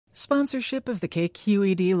Sponsorship of the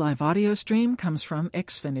KQED live audio stream comes from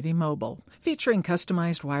Xfinity Mobile, featuring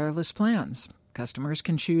customized wireless plans. Customers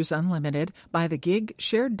can choose unlimited, by the gig,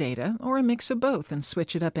 shared data, or a mix of both and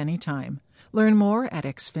switch it up anytime. Learn more at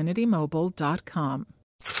xfinitymobile.com.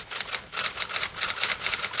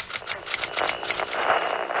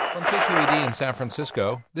 From KQED in San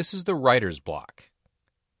Francisco, this is the Writer's Block.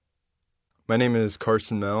 My name is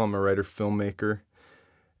Carson Mell. I'm a writer-filmmaker,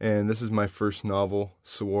 and this is my first novel,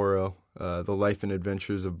 Saguaro, The Life and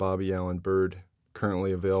Adventures of Bobby Allen Bird,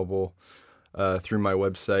 currently available through my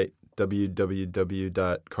website,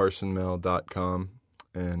 www.carsonmell.com,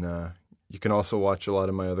 and you can also watch a lot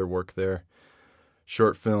of my other work there,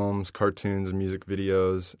 short films, cartoons, and music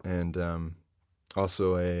videos, and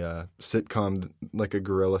also a sitcom, like a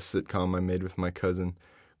guerrilla sitcom I made with my cousin,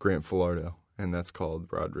 Grant Filardo, and that's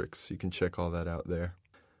called Roderick's. You can check all that out there.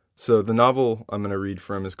 So the novel I'm going to read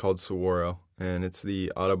from is called Saguaro, and it's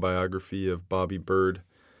the autobiography of Bobby Bird,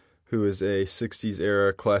 who is a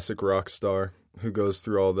 60s-era classic rock star who goes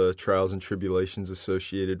through all the trials and tribulations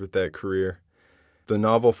associated with that career. The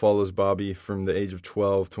novel follows Bobby from the age of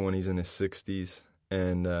 12 to when he's in his 60s,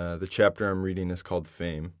 and the chapter I'm reading is called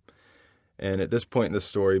Fame. And at this point in the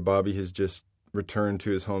story, Bobby has just returned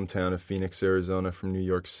to his hometown of Phoenix, Arizona from New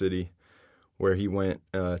York City, where he went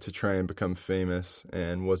to try and become famous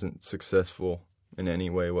and wasn't successful in any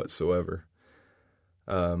way whatsoever.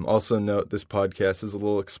 Also note, this podcast is a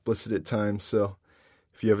little explicit at times, so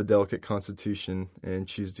if you have a delicate constitution and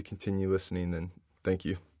choose to continue listening, then thank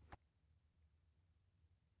you.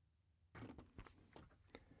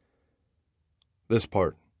 This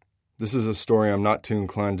part. This is a story I'm not too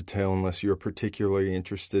inclined to tell unless you are particularly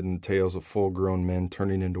interested in the tales of full-grown men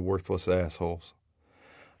turning into worthless assholes.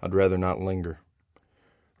 I'd rather not linger.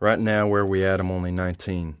 Right now, where we at, I'm only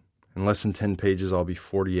 19. In less than 10 pages, I'll be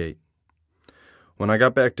 48. When I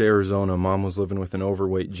got back to Arizona, Mom was living with an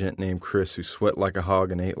overweight gent named Chris who sweat like a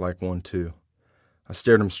hog and ate like one too. I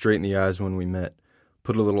stared him straight in the eyes when we met,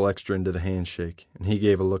 put a little extra into the handshake, and he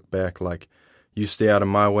gave a look back like, "You stay out of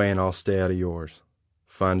my way and I'll stay out of yours."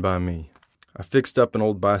 Fine by me. I fixed up an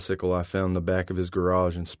old bicycle I found in the back of his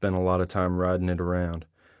garage and spent a lot of time riding it around,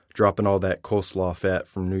 dropping all that coleslaw fat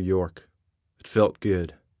from New York. It felt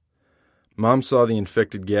good. Mom saw the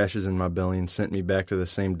infected gashes in my belly and sent me back to the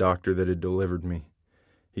same doctor that had delivered me.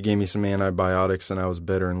 He gave me some antibiotics and I was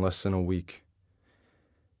better in less than a week.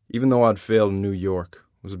 Even though I'd failed in New York,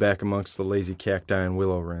 was back amongst the lazy cacti and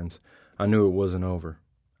willow wrens, I knew it wasn't over.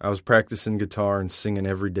 I was practicing guitar and singing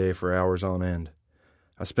every day for hours on end.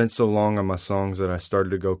 I spent so long on my songs that I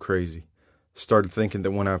started to go crazy. Started thinking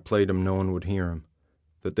that when I played them, no one would hear them,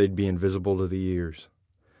 that they'd be invisible to the ears.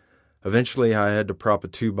 Eventually, I had to prop a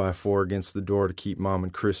 2x4 against the door to keep Mom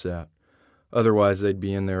and Chris out. Otherwise, they'd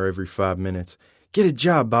be in there every 5 minutes. "Get a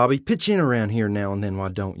job, Bobby. Pitch in around here now and then, why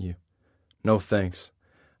don't you?" No thanks.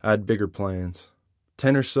 I had bigger plans.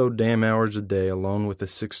 10 or so damn hours a day alone with a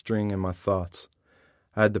 6-string and my thoughts.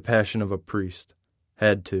 I had the passion of a priest.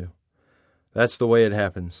 Had to. That's the way it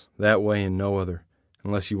happens, that way and no other,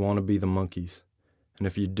 unless you want to be the monkeys. And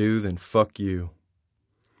if you do, then fuck you.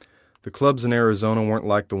 The clubs in Arizona weren't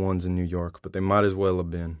like the ones in New York, but they might as well have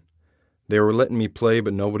been. They were letting me play,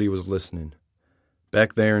 but nobody was listening.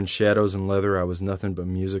 Back there in shadows and leather, I was nothing but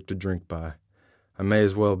music to drink by. I may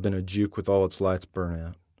as well have been a juke with all its lights burnt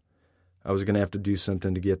out. I was going to have to do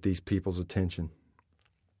something to get these people's attention.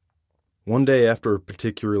 One day after a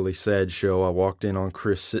particularly sad show, I walked in on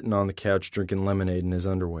Chris sitting on the couch drinking lemonade in his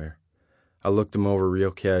underwear. I looked him over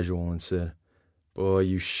real casual and said, "Boy,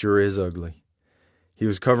 you sure is ugly." He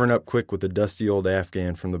was covering up quick with a dusty old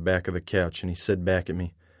Afghan from the back of the couch, and he said back at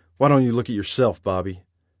me, "Why don't you look at yourself, Bobby?"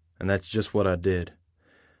 And that's just what I did.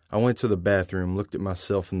 I went to the bathroom, looked at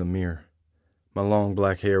myself in the mirror. My long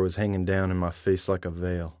black hair was hanging down in my face like a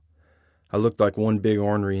veil. I looked like one big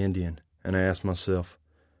ornery Indian, and I asked myself,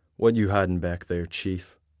 "What you hiding back there,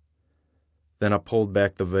 Chief?" Then I pulled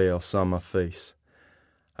back the veil, saw my face.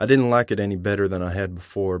 I didn't like it any better than I had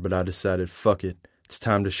before, but I decided, fuck it, it's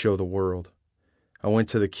time to show the world. I went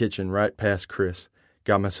to the kitchen right past Chris,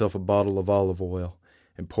 got myself a bottle of olive oil,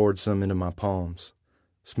 and poured some into my palms.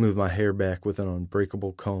 Smoothed my hair back with an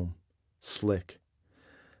unbreakable comb. Slick.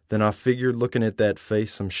 Then I figured, looking at that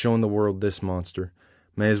face, I'm showing the world this monster.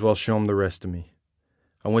 May as well show 'em the rest of me.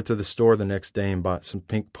 I went to the store the next day and bought some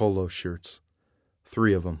pink polo shirts.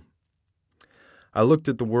 3 of them. I looked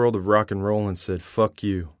at the world of rock and roll and said, fuck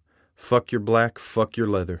you. Fuck your black, fuck your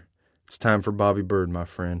leather. It's time for Bobby Bird, my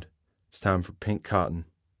friend. It's time for pink cotton.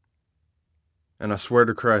 And I swear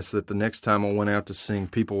to Christ that the next time I went out to sing,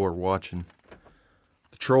 people were watching.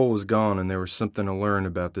 The troll was gone and there was something to learn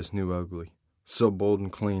about this new ugly. so bold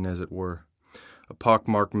and clean as it were, a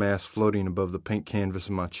pockmarked mass floating above the pink canvas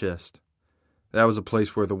of my chest. That was a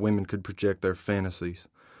place where the women could project their fantasies,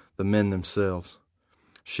 the men themselves.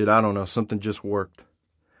 Shit, I don't know, something just worked.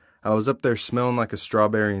 I was up there smelling like a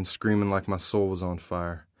strawberry and screaming like my soul was on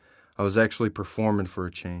fire. I was actually performing for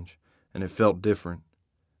a change, and it felt different.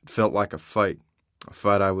 It felt like a fight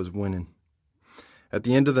I was winning. At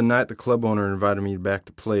the end of the night, the club owner invited me back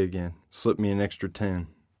to play again, slipped me an extra 10.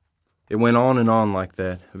 It went on and on like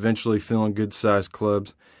that, eventually filling good-sized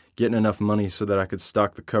clubs, getting enough money so that I could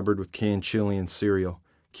stock the cupboard with canned chili and cereal,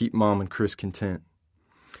 keep Mom and Chris content.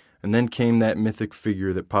 And then came that mythic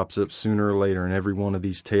figure that pops up sooner or later in every one of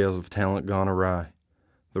these tales of talent gone awry,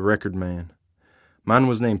 the record man. Mine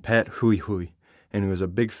was named Pat Hui Hui, and he was a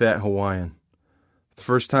big fat Hawaiian. The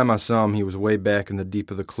first time I saw him, he was way back in the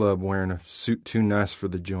deep of the club wearing a suit too nice for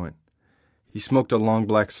the joint. He smoked a long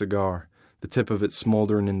black cigar, the tip of it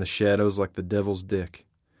smoldering in the shadows like the devil's dick.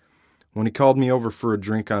 When he called me over for a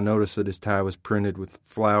drink, I noticed that his tie was printed with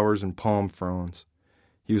flowers and palm fronds.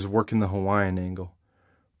 He was working the Hawaiian angle.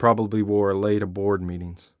 Probably wore a lei to board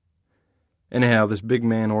meetings. Anyhow, this big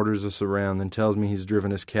man orders us around, then tells me he's driven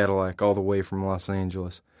his Cadillac all the way from Los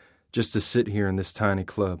Angeles, just to sit here in this tiny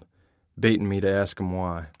club, baiting me to ask him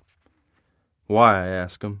why. Why, I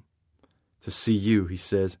ask him. To see you, he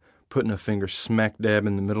says, putting a finger smack dab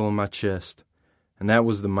in the middle of my chest. And that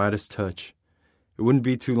was the Midas touch. It wouldn't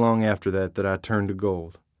be too long after that I turned to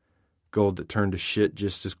gold. Gold that turned to shit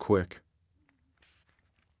just as quick.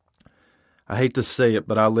 I hate to say it,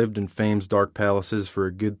 but I lived in fame's dark palaces for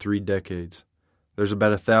a good 3 decades. There's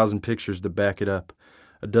about 1,000 pictures to back it up,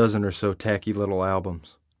 a dozen or so tacky little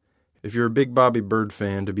albums. If you're a big Bobby Bird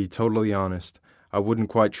fan, to be totally honest, I wouldn't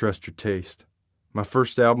quite trust your taste. My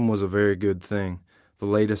first album was a very good thing, the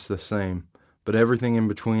latest the same, but everything in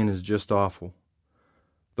between is just awful.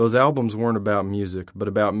 Those albums weren't about music, but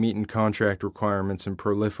about meeting contract requirements and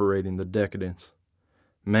proliferating the decadence.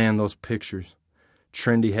 Man, those pictures.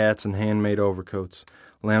 Trendy hats and handmade overcoats,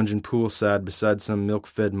 lounging poolside beside some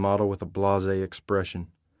milk-fed model with a blasé expression.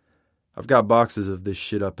 I've got boxes of this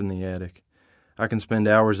shit up in the attic. I can spend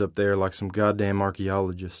hours up there like some goddamn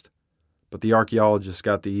archaeologist. But the archaeologists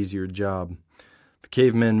got the easier job. The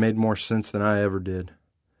cavemen made more sense than I ever did.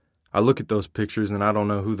 I look at those pictures and I don't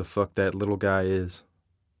know who the fuck that little guy is.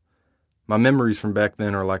 My memories from back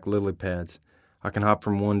then are like lily pads. I can hop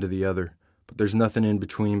from one to the other, but there's nothing in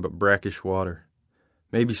between but brackish water.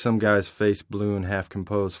 Maybe some guy's face, blue and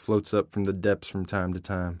half-composed, floats up from the depths from time to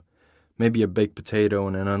time. Maybe a baked potato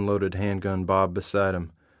and an unloaded handgun bob beside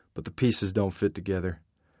him, but the pieces don't fit together.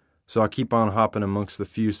 So I keep on hopping amongst the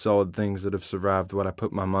few solid things that have survived what I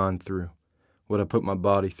put my mind through, what I put my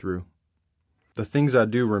body through. The things I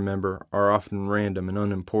do remember are often random and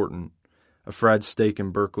unimportant. A fried steak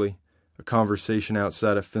in Berkeley, a conversation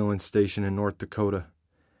outside a filling station in North Dakota.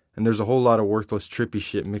 And there's a whole lot of worthless trippy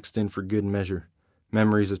shit mixed in for good measure.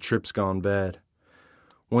 Memories of trips gone bad.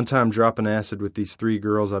 One time dropping acid with these 3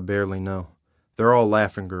 girls I barely know. They're all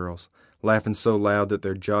laughing girls, laughing so loud that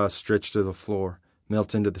their jaws stretch to the floor,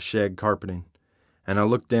 melt into the shag carpeting. And I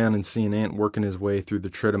look down and see an ant working his way through the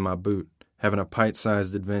tread of my boot, having a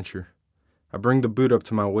pint-sized adventure. I bring the boot up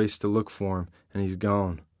to my waist to look for him, and he's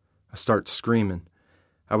gone. I start screaming.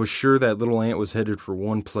 I was sure that little ant was headed for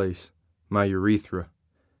one place, my urethra.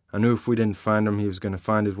 I knew if we didn't find him, he was going to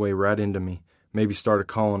find his way right into me, maybe start a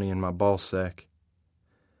colony in my ball sack.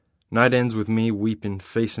 Night ends with me weeping,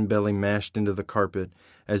 face and belly mashed into the carpet,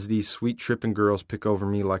 as these sweet tripping girls pick over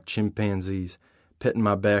me like chimpanzees, petting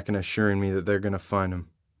my back and assuring me that they're going to find him.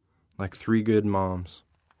 Like 3 good moms.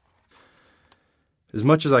 As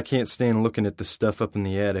much as I can't stand looking at the stuff up in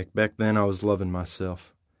the attic, back then I was loving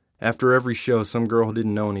myself. After every show, some girl who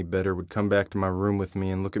didn't know any better would come back to my room with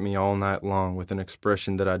me and look at me all night long with an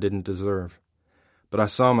expression that I didn't deserve. But I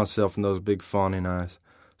saw myself in those big fawning eyes,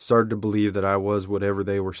 started to believe that I was whatever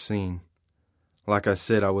they were seeing. Like I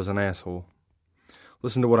said, I was an asshole.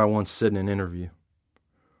 Listen to what I once said in an interview.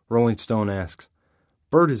 Rolling Stone asks,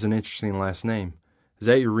 "Bird is an interesting last name. Is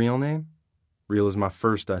that your real name?" "Real is my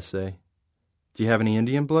first," I say. "Do you have any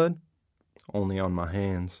Indian blood?" "Only on my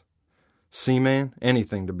hands." "Seaman?"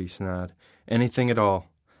 "Anything to be snide. Anything at all.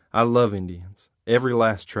 I love Indians. Every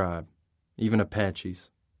last tribe. Even Apaches."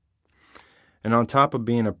 And on top of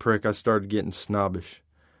being a prick, I started getting snobbish.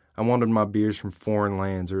 I wanted my beers from foreign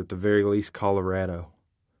lands, or at the very least Colorado.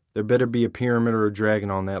 There better be a pyramid or a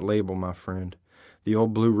dragon on that label, my friend. The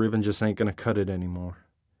old blue ribbon just ain't gonna cut it anymore.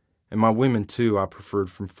 And my women, too, I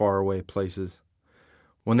preferred from faraway places.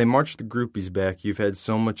 When they march the groupies back, you've had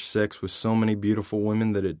so much sex with so many beautiful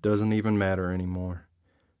women that it doesn't even matter anymore.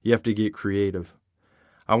 You have to get creative.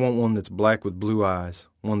 I want one that's black with blue eyes,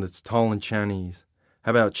 one that's tall and Chinese.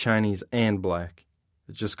 How about Chinese and black?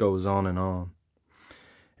 It just goes on and on.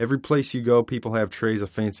 Every place you go, people have trays of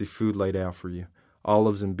fancy food laid out for you,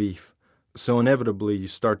 olives and beef. So inevitably, you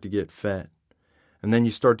start to get fat. And then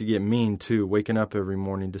you start to get mean, too, waking up every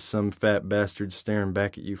morning to some fat bastard staring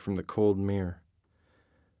back at you from the cold mirror.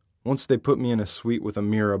 Once they put me in a suite with a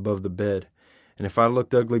mirror above the bed, and if I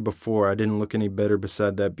looked ugly before, I didn't look any better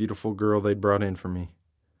beside that beautiful girl they'd brought in for me.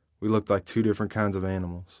 We looked like two different kinds of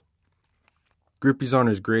animals. Groupies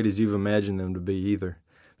aren't as great as you've imagined them to be, either.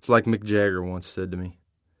 It's like Mick Jagger once said to me.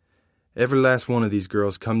 Every last one of these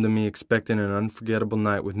girls come to me expecting an unforgettable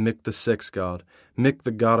night with Mick the sex god, Mick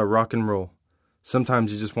the god of rock and roll.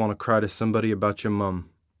 Sometimes you just want to cry to somebody about your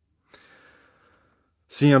mum.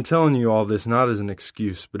 See, I'm telling you all this not as an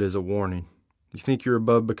excuse, but as a warning. You think you're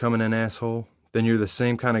above becoming an asshole? Then you're the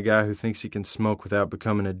same kind of guy who thinks he can smoke without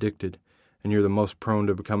becoming addicted, and you're the most prone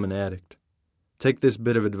to become an addict. Take this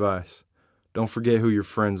bit of advice. Don't forget who your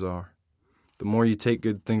friends are. The more you take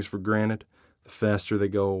good things for granted, the faster they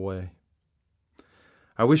go away.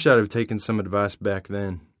 I wish I'd have taken some advice back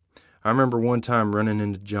then. I remember one time running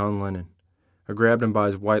into John Lennon. I grabbed him by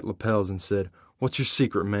his white lapels and said, "What's your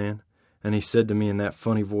secret, man?" And he said to me in that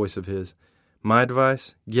funny voice of his, "My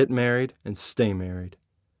advice, get married and stay married."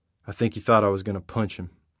 I think he thought I was going to punch him.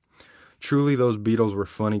 Truly, those Beatles were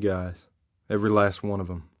funny guys. Every last one of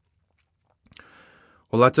them.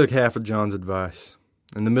 Well, I took half of John's advice.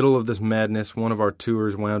 In the middle of this madness, one of our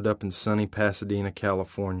tours wound up in sunny Pasadena,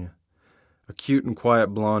 California. A cute and quiet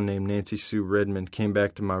blonde named Nancy Sue Redmond came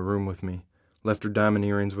back to my room with me, left her diamond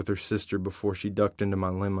earrings with her sister before she ducked into my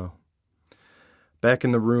limo. Back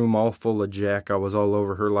in the room, all full of Jack, I was all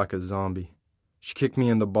over her like a zombie. She kicked me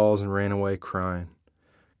in the balls and ran away crying.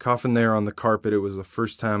 Coughing there on the carpet, it was the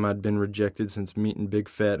first time I'd been rejected since meeting Big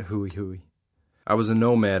Fat Hooey Hooey. I was a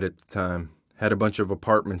nomad at the time, had a bunch of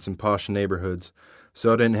apartments in posh neighborhoods,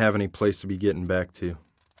 so I didn't have any place to be getting back to.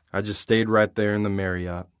 I just stayed right there in the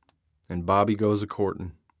Marriott, and Bobby goes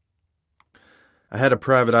a-courtin'. I had a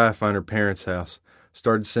private eye find her parents' house,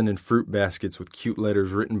 started sending fruit baskets with cute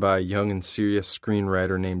letters written by a young and serious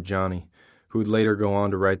screenwriter named Johnny, who would later go on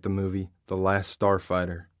to write the movie The Last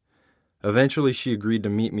Starfighter. Eventually, she agreed to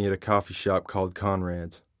meet me at a coffee shop called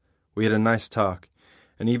Conrad's. We had a nice talk,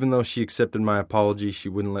 and even though she accepted my apology, she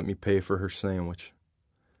wouldn't let me pay for her sandwich.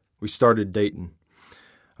 We started dating.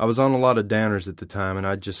 I was on a lot of downers at the time, and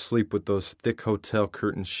I'd just sleep with those thick hotel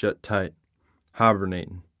curtains shut tight,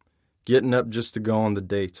 hibernating, getting up just to go on the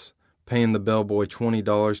dates, paying the bellboy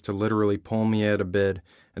 $20 to literally pull me out of bed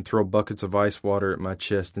and throw buckets of ice water at my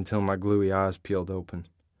chest until my gluey eyes peeled open.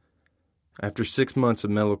 After 6 months of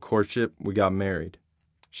mellow courtship, we got married.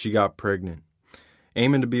 She got pregnant.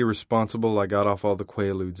 Aiming to be responsible, I got off all the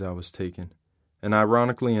Quaaludes I was taking. And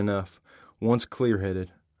ironically enough, once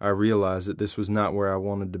clear-headed, I realized that this was not where I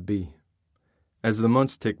wanted to be. As the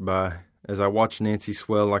months ticked by, as I watched Nancy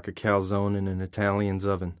swell like a calzone in an Italian's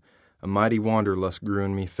oven, a mighty wanderlust grew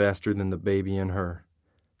in me faster than the baby in her.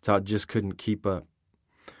 Till I just couldn't keep up.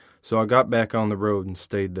 So I got back on the road and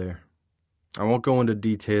stayed there. I won't go into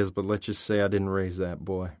details, but let's just say I didn't raise that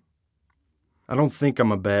boy. I don't think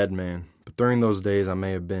I'm a bad man, but during those days I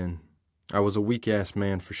may have been. I was a weak-ass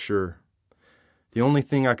man for sure. The only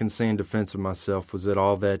thing I can say in defense of myself was that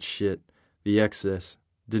all that shit, the excess,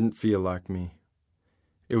 didn't feel like me.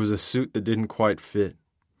 It was a suit that didn't quite fit.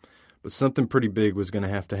 But something pretty big was going to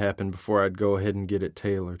have to happen before I'd go ahead and get it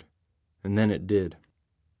tailored. And then it did.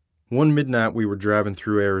 One midnight we were driving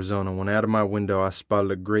through Arizona when out of my window I spotted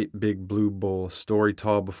a great big blue bull a story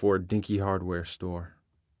tall before a dinky hardware store.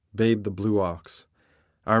 Babe the Blue Ox.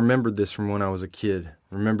 I remembered this from when I was a kid,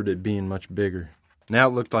 remembered it being much bigger. Now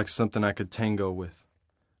it looked like something I could tango with.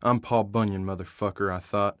 I'm Paul Bunyan, motherfucker, I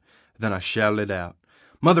thought. Then I shouted it out.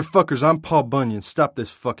 Motherfuckers, I'm Paul Bunyan, stop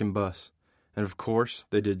this fucking bus. And of course,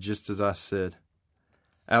 they did just as I said.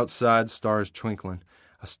 Outside, stars twinkling.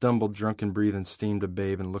 I stumbled, drunk and breathing steam to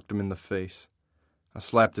Babe and looked him in the face. I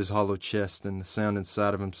slapped his hollow chest, and the sound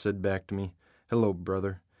inside of him said back to me, "Hello,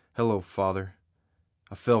 brother. Hello, father."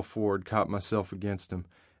 I fell forward, caught myself against him,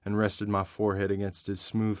 and rested my forehead against his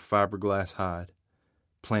smooth fiberglass hide.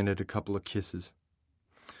 Planted a couple of kisses.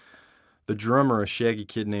 The drummer, a shaggy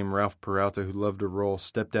kid named Ralph Peralta who loved to roll,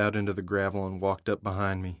 stepped out into the gravel and walked up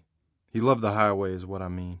behind me. He loved the highway is what I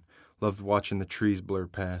mean, loved watching the trees blur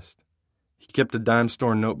past. He kept a dime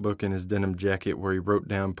store notebook in his denim jacket where he wrote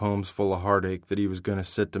down poems full of heartache that he was going to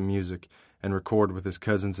set to music and record with his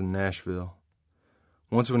cousins in Nashville.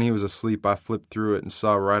 Once when he was asleep, I flipped through it and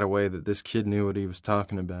saw right away that this kid knew what he was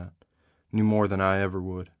talking about, knew more than I ever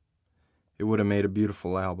would. It would have made a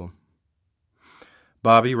beautiful album.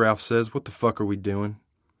 "Bobby," Ralph says, "what the fuck are we doing?"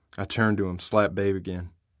 I turn to him, slap Babe again.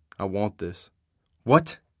 "I want this."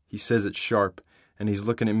 "What?" He says it sharp, and he's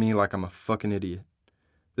looking at me like I'm a fucking idiot.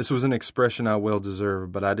 This was an expression I well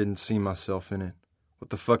deserved, but I didn't see myself in it. What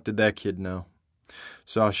the fuck did that kid know?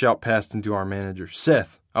 So I shout past him to our manager,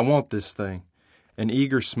 "Seth, I want this thing." An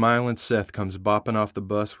eager, smiling Seth comes bopping off the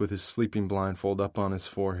bus with his sleeping blindfold up on his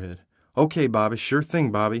forehead. "Okay, Bobby, sure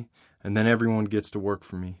thing, Bobby." And then everyone gets to work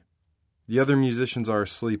for me. The other musicians are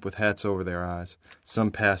asleep with hats over their eyes,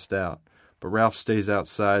 some passed out, but Ralph stays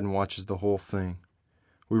outside and watches the whole thing.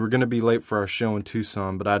 We were going to be late for our show in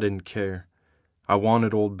Tucson, but I didn't care. I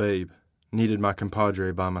wanted old Babe, needed my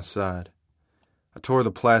compadre by my side. I tore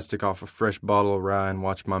the plastic off a fresh bottle of rye and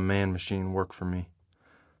watched my man machine work for me.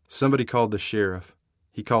 Somebody called the sheriff.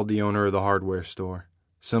 He called the owner of the hardware store.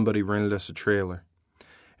 Somebody rented us a trailer.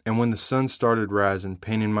 And when the sun started rising,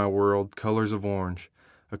 painting my world colors of orange,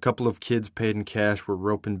 a couple of kids paid in cash were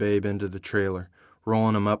roping Babe into the trailer,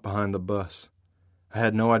 rolling him up behind the bus. I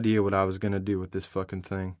had no idea what I was going to do with this fucking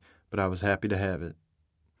thing, but I was happy to have it.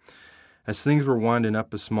 As things were winding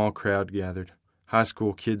up, a small crowd gathered. High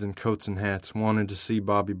school kids in coats and hats, wanting to see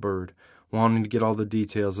Bobby Bird, wanting to get all the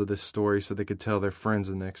details of this story so they could tell their friends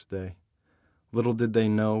the next day. Little did they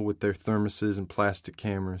know, with their thermoses and plastic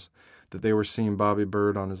cameras, that they were seeing Bobby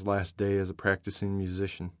Bird on his last day as a practicing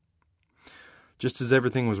musician. Just as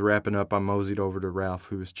everything was wrapping up, I moseyed over to Ralph,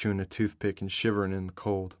 who was chewing a toothpick and shivering in the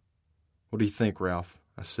cold. "What do you think, Ralph?"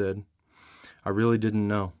 I said. I really didn't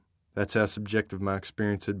know. That's how subjective my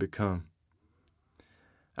experience had become.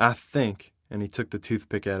 "I think," and he took the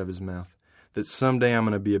toothpick out of his mouth, "that someday I'm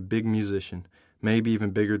going to be a big musician, maybe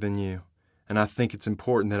even bigger than you, and I think it's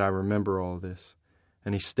important that I remember all this."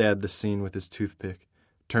 And he stabbed the scene with his toothpick,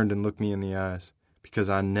 turned and looked me in the eyes, because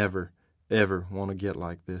I never, ever want to get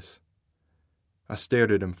like this. I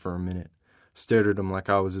stared at him for a minute, stared at him like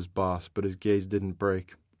I was his boss, but his gaze didn't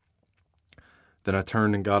break. Then I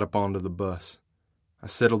turned and got up onto the bus. I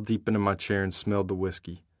settled deep into my chair and smelled the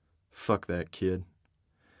whiskey. Fuck that kid.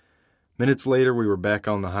 Minutes later, we were back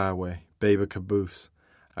on the highway, Babe a caboose.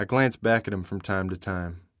 I glanced back at him from time to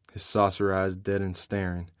time, his saucer eyes dead and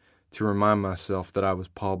staring, to remind myself that I was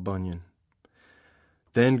Paul Bunyan.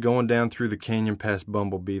 Then, going down through the canyon past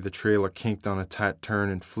Bumblebee, the trailer kinked on a tight turn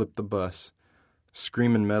and flipped the bus.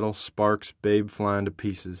 Screaming metal, sparks, Babe flying to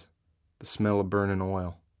pieces. The smell of burning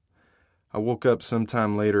oil. I woke up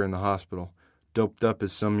sometime later in the hospital, doped up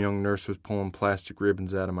as some young nurse was pulling plastic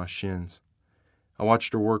ribbons out of my shins. I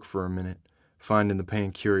watched her work for a minute, finding the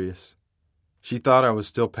pain curious. She thought I was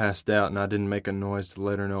still passed out, and I didn't make a noise to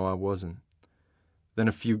let her know I wasn't. Then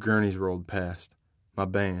a few gurneys rolled past. My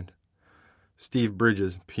band. Steve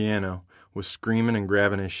Bridges, piano, was screaming and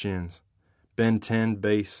grabbing his shins. Ben 10,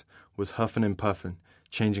 bass, was huffing and puffing,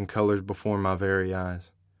 changing colors before my very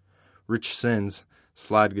eyes. Rich Sens,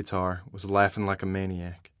 slide guitar, was laughing like a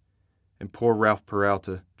maniac. And poor Ralph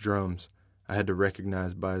Peralta, drums, I had to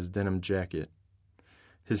recognize by his denim jacket.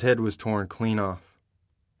 His head was torn clean off,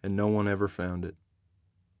 and no one ever found it.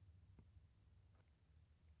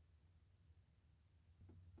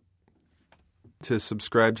 To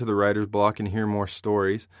subscribe to the Writer's Block and hear more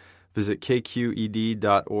stories, visit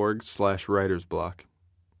kqed.org/writersblock.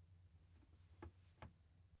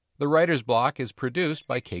 The Writer's Block is produced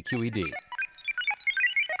by KQED.